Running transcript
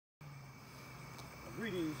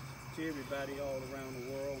Greetings to everybody all around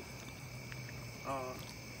the world.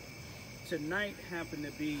 Tonight happened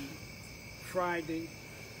to be Friday,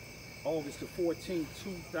 August the 14th,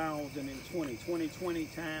 2020. 2020,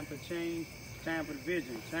 time for change, time for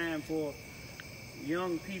vision, time for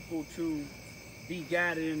young people to be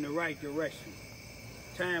guided in the right direction.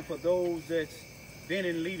 Time for those that's been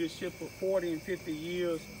in leadership for 40 and 50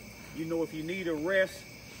 years. You know, if you need a rest,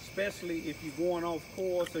 especially if you're going off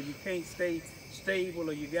course or you can't stay stable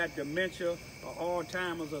or you got dementia or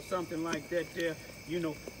Alzheimer's or something like that there, you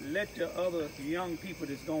know, let the other young people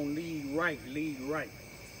that's going to lead right.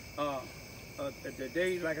 The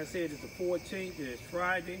day, like I said, is the 14th. It's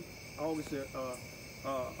Friday, August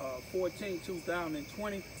 14th,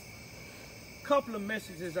 2020. Couple of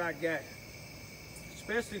messages I got,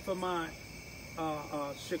 especially for my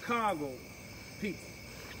Chicago people.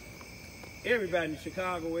 Everybody in the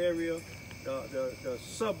Chicago area, the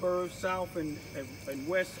suburbs, south and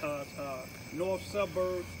west, north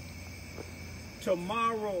suburbs.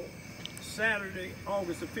 Tomorrow, Saturday,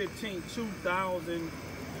 August the 15th,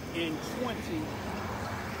 2020,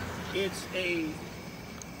 it's a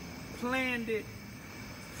planned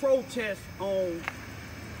protest on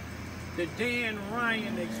the Dan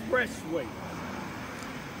Ryan Expressway.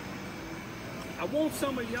 I want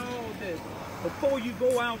some of y'all that, before you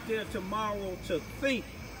go out there tomorrow, to think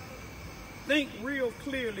real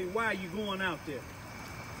clearly why you're going out there.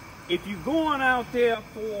 If you're going out there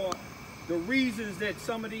for the reasons that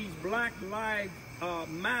some of these Black Lives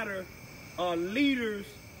Matter leaders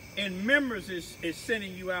and members is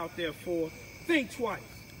sending you out there for, think twice.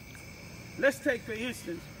 Let's take, for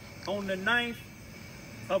instance, on the 9th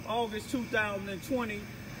of August 2020,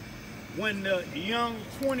 when the young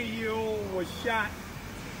 20-year-old was shot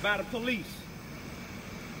by the police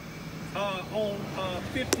on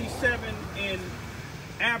 57 in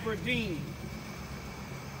Aberdeen.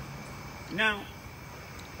 Now,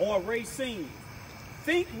 or Racine.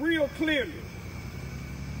 Think real clearly.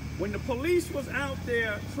 When the police was out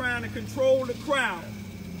there trying to control the crowd,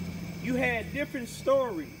 you had different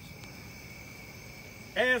stories.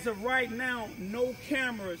 As of right now, no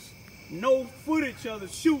cameras, no footage of the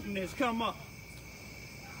shooting has come up.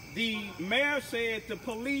 The mayor said the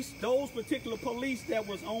police, those particular police that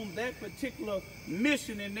was on that particular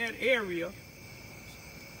mission in that area,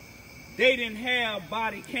 they didn't have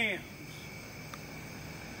body cams.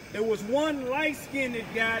 There was one light-skinned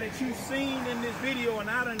guy that you've seen in this video, and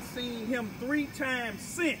I done seen him 3 times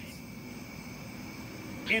since.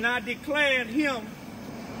 And I declared him,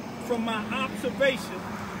 from my observation,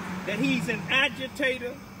 that he's an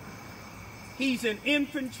agitator, he's an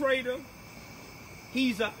infiltrator,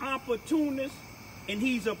 he's an opportunist, and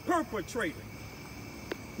he's a perpetrator.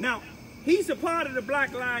 Now, he's a part of the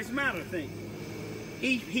Black Lives Matter thing.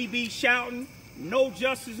 He be shouting, no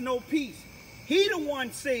justice, no peace. He the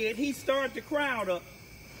one said, he started the crowd up.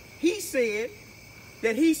 He said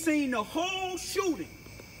that he seen the whole shooting.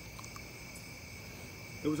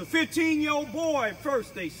 It was a 15-year-old boy at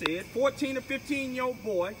first, they said, 14 or 15-year-old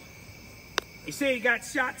boy. They said he got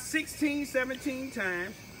shot 16, 17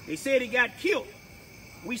 times. They said he got killed.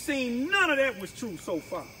 We seen none of that was true so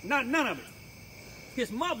far. None of it.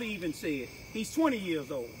 His mother even said he's 20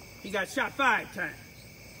 years old. He got shot 5 times.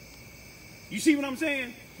 You see what I'm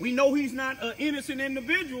saying? We know he's not an innocent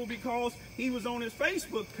individual because he was on his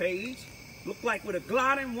Facebook page, looked like with a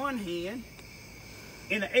Glock in one hand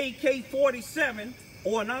and an AK-47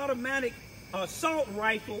 or an automatic assault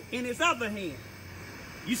rifle in his other hand.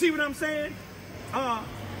 You see what I'm saying?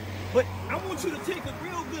 But I want you to take a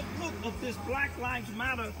real good look of this Black Lives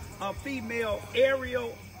Matter female,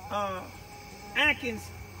 Ariel Atkins,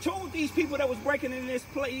 told these people that was breaking in these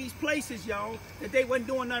places, y'all, that they wasn't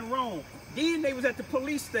doing nothing wrong. Then they was at the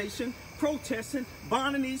police station protesting,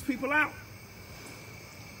 bonding these people out.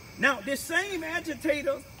 Now, this same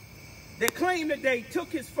agitator that claimed that they took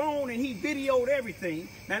his phone and he videoed everything,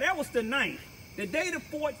 now that was the 9th. The day the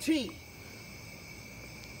 14th.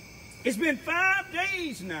 It's been 5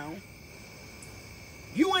 days now.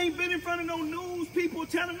 You ain't been in front of no news people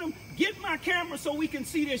telling them, get my camera so we can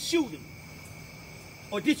see this shooting.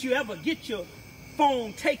 Or did you ever get your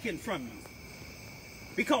phone taken from you?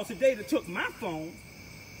 Because if they'd have took my phone,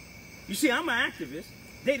 you see, I'm an activist.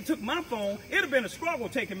 They'd have took my phone, it'd have been a struggle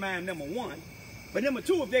taking mine, number 1. But number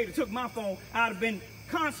 2, if they'd have took my phone, I'd have been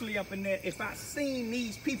constantly up in there if I seen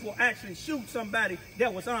these people actually shoot somebody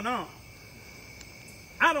that was unarmed.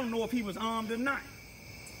 I don't know if he was armed or not.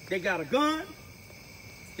 They got a gun.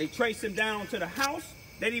 They traced him down to the house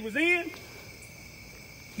that he was in.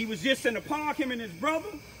 He was just in the park, him and his brother,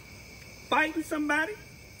 fighting somebody.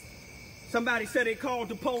 Somebody said they called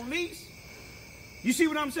the police. You see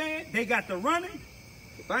what I'm saying? They got the running.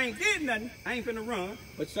 If I ain't did nothing, I ain't finna run.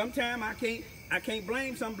 But sometimes I can't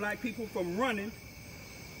blame some black people from running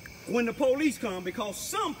when the police come, because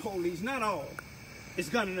some police, not all, is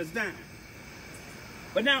gunning us down.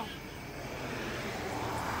 But now,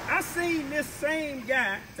 I seen this same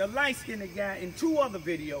guy, the light-skinned guy, in 2 other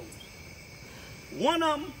videos. One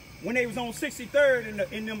of them, when they was on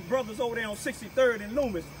 63rd, and them brothers over there on 63rd and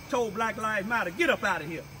Loomis told Black Lives Matter, get up out of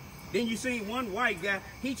here. Then you see one white guy,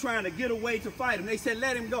 he trying to get away to fight him. They said,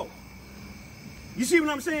 let him go. You see what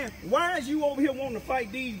I'm saying? Why is you over here wanting to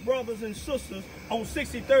fight these brothers and sisters on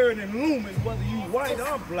 63rd and Loomis, whether you white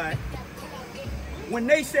or black, when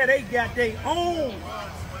they said they got their own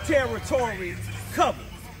territory covered?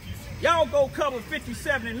 Y'all go cover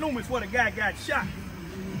 57 and Loomis where the guy got shot.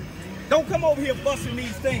 Don't come over here busting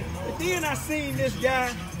these things. But then I seen this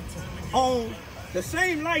guy on the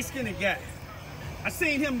same light-skinned guy. I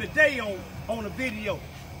seen him today on a video.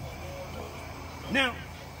 Now,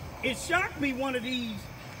 it shocked me one of these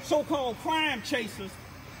so-called crime chasers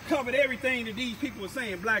covered everything that these people were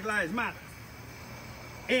saying, Black Lives Matter.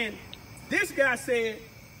 And this guy said,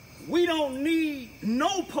 we don't need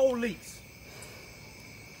no police.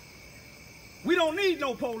 We don't need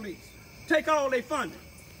no police. Take all their funding.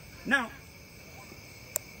 Now,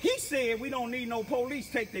 he said we don't need no police,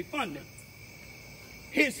 take their funding.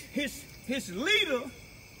 His leader,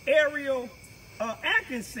 Ariel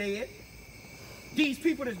Atkins, said these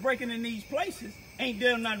people that's breaking in these places ain't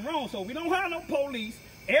doing nothing wrong, so we don't have no police.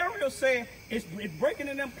 Ariel said it's breaking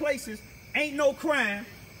in them places, ain't no crime.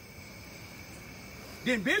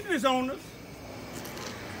 Then business owners,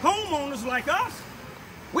 homeowners like us,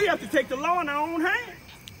 we have to take the law in our own hands.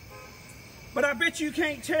 But I bet you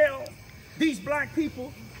can't tell these black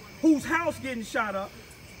people whose house getting shot up,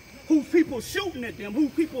 who people shooting at them, who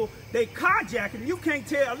people they carjacking, you can't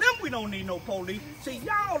tell them we don't need no police. See,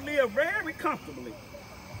 y'all live very comfortably.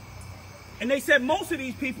 And they said most of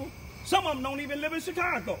these people, some of them don't even live in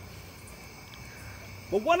Chicago.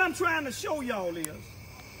 But what I'm trying to show y'all is,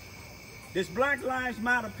 this Black Lives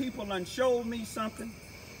Matter people done showed me something.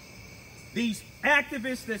 These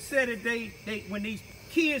activists that said that when these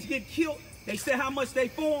kids get killed, they say how much they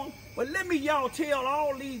for them. But let me y'all tell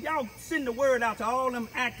all these, y'all send the word out to all them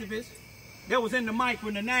activists that was in the mic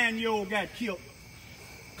when the 9-year-old got killed,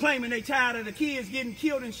 claiming they tired of the kids getting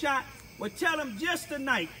killed and shot. Well, tell them just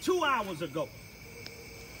tonight, 2 hours ago,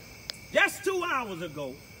 just 2 hours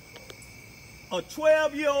ago, a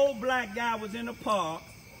 12-year-old black guy was in a park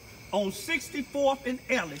on 64th and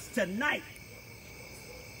Ellis tonight.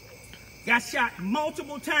 Got shot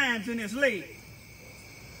multiple times in his leg.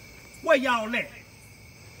 Where y'all at?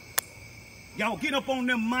 Y'all get up on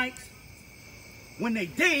them mics when they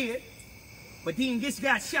dead, but then just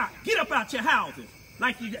got shot. Get up out your houses.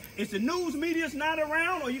 Like if the news media's not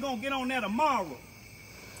around, or you gonna get on there tomorrow.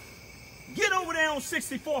 Get over there on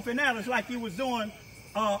 64th and Alice like you was doing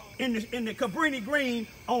in the Cabrini Green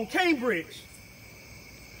on Cambridge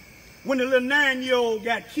when the little 9-year-old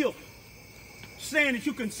got killed. Saying that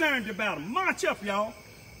you're concerned about him. March up, y'all.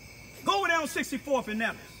 Go over there on 64th and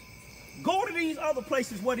Alice. Go to these other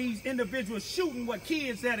places where these individuals shooting what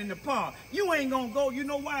kids at in the park. You ain't gonna go, you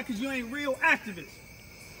know why? Because you ain't real activists.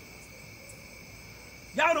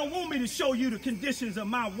 Y'all don't want me to show you the conditions of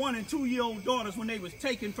my 1- and 2-year-old daughters when they was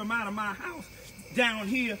taken from out of my house down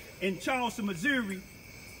here in Charleston, Missouri,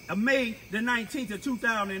 on May the 19th of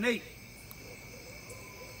 2008.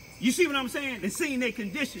 You see what I'm saying? And seeing their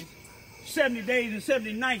conditions. 70 days and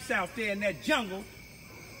 70 nights out there in that jungle,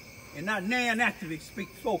 and not nan activists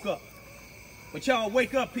spoke up. But y'all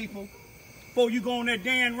wake up, people, before you go on that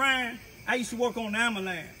Dan Ryan. I used to work on the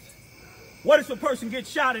ambulance. What if a person gets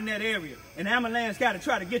shot in that area and the ambulance got to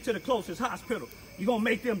try to get to the closest hospital? You're going to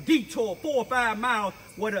make them detour 4 or 5 miles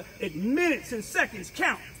where the minutes and seconds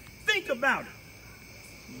count. Think about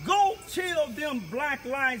it. Go tell them Black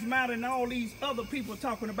Lives Matter and all these other people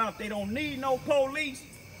talking about they don't need no police.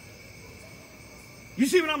 You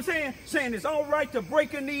see what I'm saying? Saying it's all right to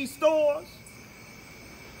break in these stores.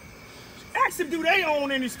 Ask them, do they own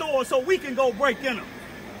any stores so we can go break in them?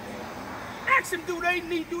 Ask them, do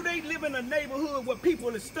they live in a neighborhood where people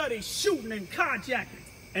that study shooting and carjacking?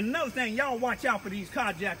 And another thing, y'all watch out for these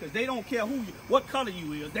carjackers. They don't care what color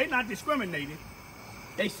you is. They not discriminating.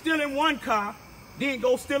 They steal in one car, then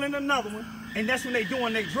go steal in another one, and that's when they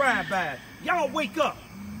doing their drive-by. Y'all wake up.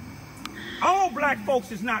 All black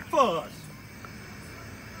folks is not for us.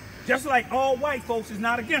 Just like all white folks is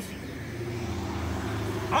not against us.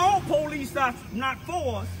 All police are not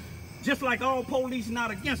for us, just like all police are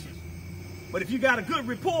not against us. But if you got a good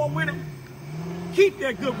rapport with them, keep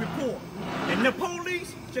that good rapport. And the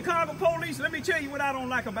police, Chicago police, let me tell you what I don't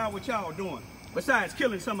like about what y'all doing. Besides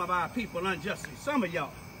killing some of our people unjustly, some of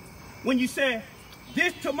y'all. When you say,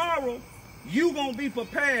 this tomorrow, you gonna be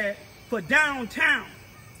prepared for downtown.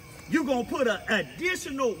 You gonna put an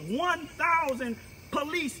additional 1,000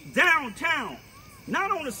 police downtown.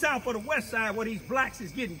 Not on the south or the west side where these blacks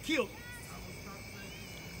is getting killed.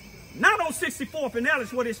 Not on 64th and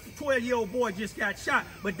Ellis where this 12-year-old boy just got shot,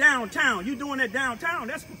 but downtown. You doing that downtown,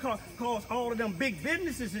 that's because all of them big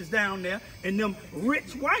businesses is down there and them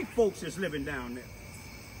rich white folks is living down there.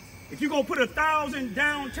 If you're going to put 1,000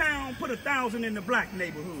 downtown, put 1,000 in the black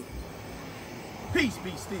neighborhood. Peace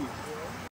be still.